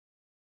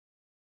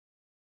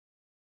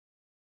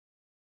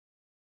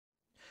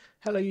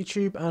Hello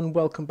YouTube and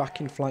welcome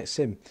back in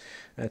In-Flightsim.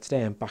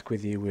 Today I'm back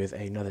with you with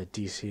another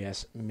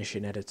DCS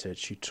mission editor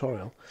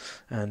tutorial,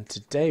 and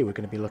today we're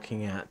going to be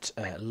looking at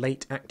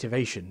late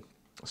activation.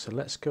 So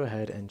let's go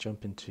ahead and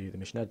jump into the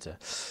mission editor.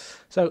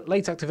 So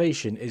late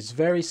activation is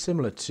very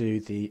similar to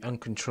the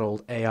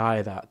uncontrolled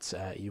AI that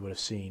you would have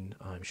seen,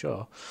 I'm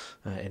sure,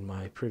 in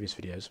my previous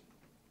videos.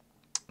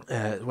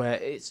 Where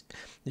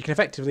you can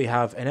effectively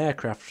have an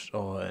aircraft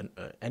or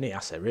any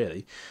asset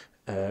really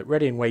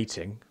ready and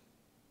waiting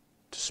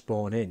to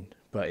spawn in,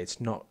 but it's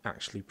not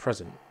actually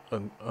present,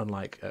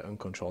 unlike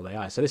uncontrolled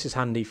AI. So this is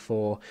handy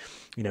for,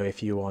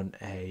 if you want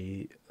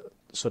a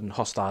sudden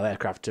hostile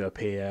aircraft to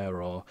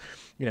appear, or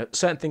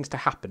certain things to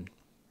happen.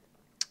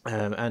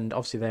 And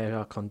obviously they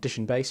are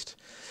condition based.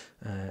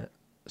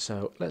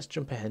 So let's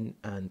jump in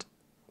and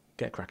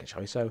get cracking, shall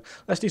we? So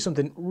let's do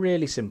something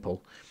really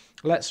simple.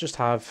 Let's just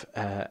have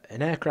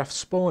an aircraft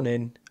spawn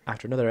in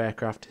after another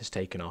aircraft has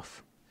taken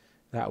off.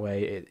 That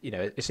way,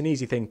 it's an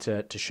easy thing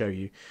to show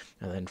you,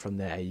 and then from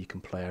there you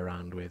can play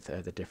around with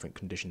the different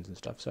conditions and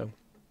stuff. So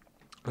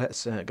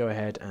let's go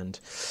ahead and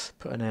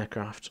put an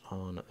aircraft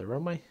on the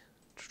runway,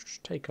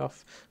 take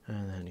off,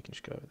 and then you can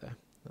just go over there.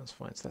 That's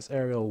fine. So that's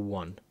aerial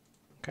 1.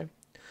 Okay.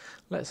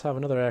 Let's have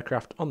another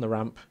aircraft on the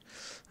ramp,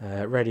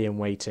 ready and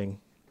waiting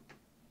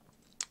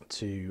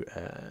to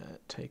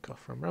take off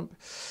from ramp.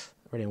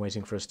 Ready and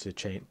waiting for us to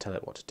tell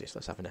it what to do. So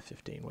let's have an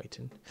F-15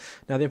 waiting.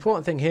 Now the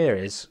important thing here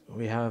is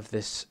we have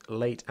this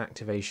late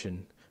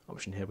activation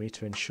option here. We need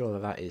to ensure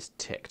that that is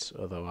ticked,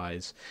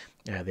 otherwise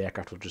the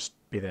aircraft will just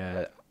be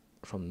there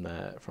from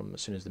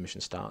as soon as the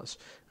mission starts,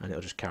 and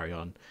it'll just carry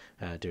on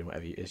doing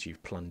whatever it is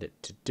you've planned it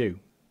to do.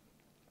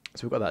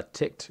 So we've got that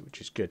ticked,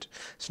 which is good.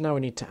 So now we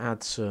need to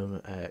add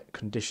some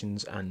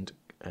conditions and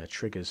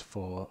triggers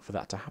for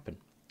that to happen.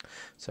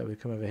 So we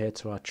come over here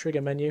to our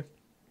trigger menu,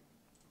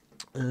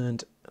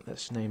 and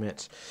let's name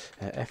it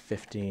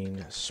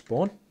F-15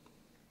 spawn.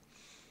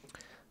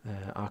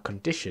 Our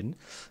condition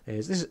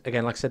is this.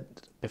 Again, like I said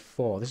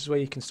before, this is where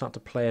you can start to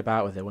play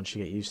about with it once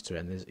you get used to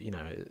it.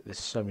 And there's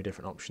so many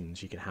different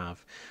options you can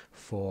have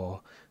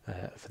for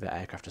the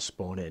aircraft to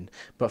spawn in.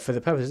 But for the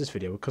purpose of this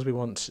video, because we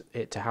want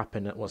it to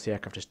happen once the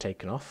aircraft is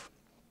taken off,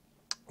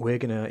 you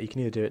can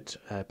either do it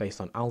based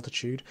on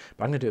altitude,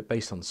 but I'm going to do it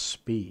based on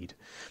speed.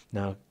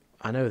 Now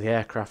I know the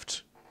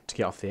aircraft, to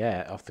get off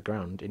the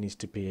ground, it needs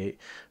to be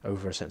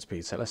over a certain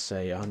speed. So let's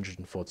say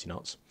 140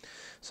 knots.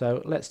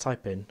 So let's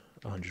type in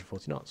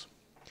 140 knots.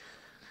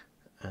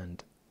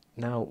 And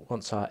now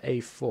once our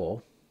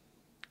A4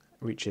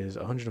 reaches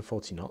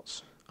 140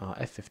 knots, our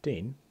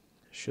F-15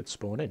 should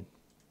spawn in.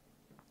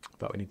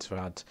 But we need to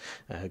add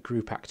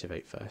group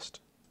activate first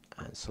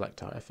and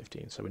select our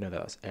F-15. So we know that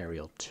that's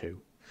aerial 2.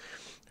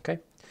 Okay,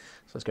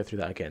 so let's go through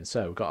that again.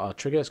 So we've got our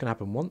trigger, it's going to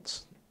happen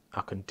once.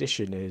 Our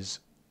condition is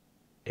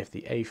if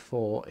the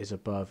A4 is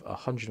above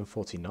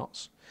 140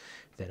 knots,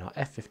 then our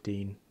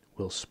F-15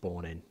 will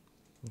spawn in.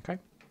 Okay,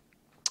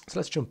 so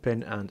let's jump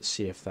in and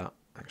see if that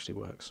actually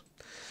works.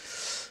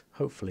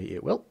 Hopefully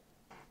it will.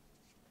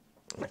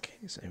 Okay,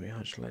 so we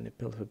are just letting it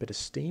build up a bit of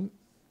steam,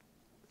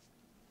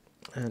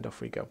 and off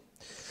we go.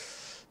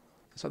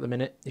 So at the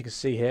minute, you can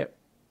see here,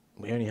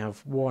 we only have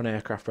one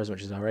aircraft present,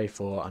 which is our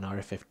A4, and our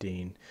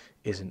F-15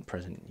 isn't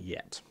present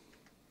yet.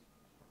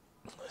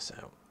 So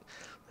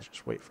let's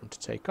just wait for him to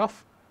take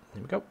off.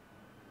 There we go.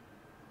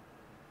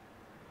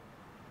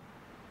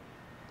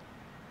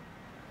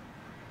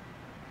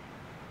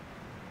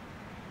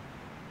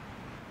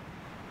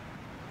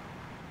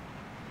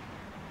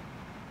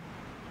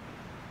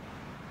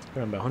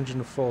 Remember,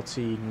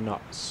 140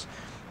 knots,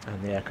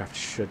 and the aircraft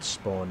should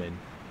spawn in.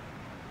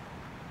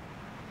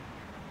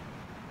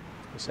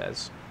 It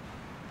says.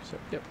 So,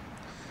 yep.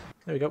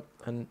 There we go.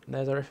 And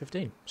there's our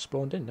F-15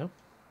 spawned in now.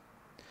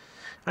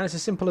 And it's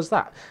as simple as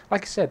that.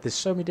 Like I said, there's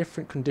so many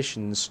different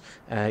conditions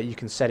you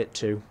can set it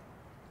to.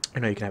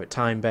 You can have it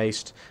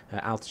time-based,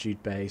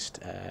 altitude-based,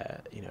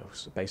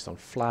 based on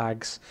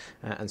flags,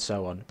 and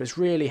so on. But it's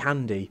really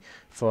handy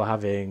for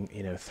having,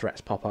 threats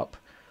pop up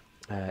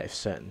if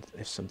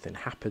something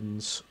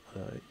happens,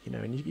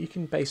 and you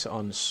can base it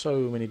on so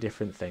many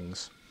different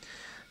things.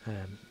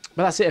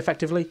 But that's it,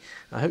 effectively.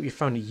 I hope you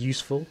found it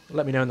useful.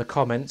 Let me know in the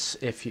comments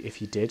if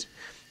you did.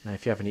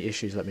 If you have any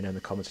issues, let me know in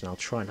the comments, and I'll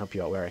try and help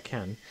you out where I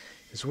can.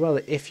 As well,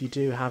 if you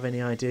do have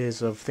any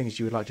ideas of things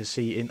you would like to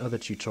see in other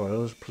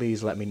tutorials,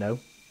 please let me know,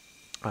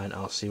 and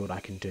I'll see what I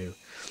can do.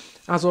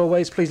 As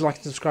always, please like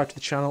and subscribe to the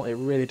channel. It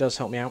really does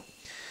help me out,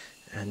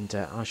 and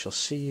I shall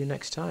see you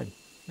next time.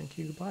 Thank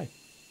you, goodbye.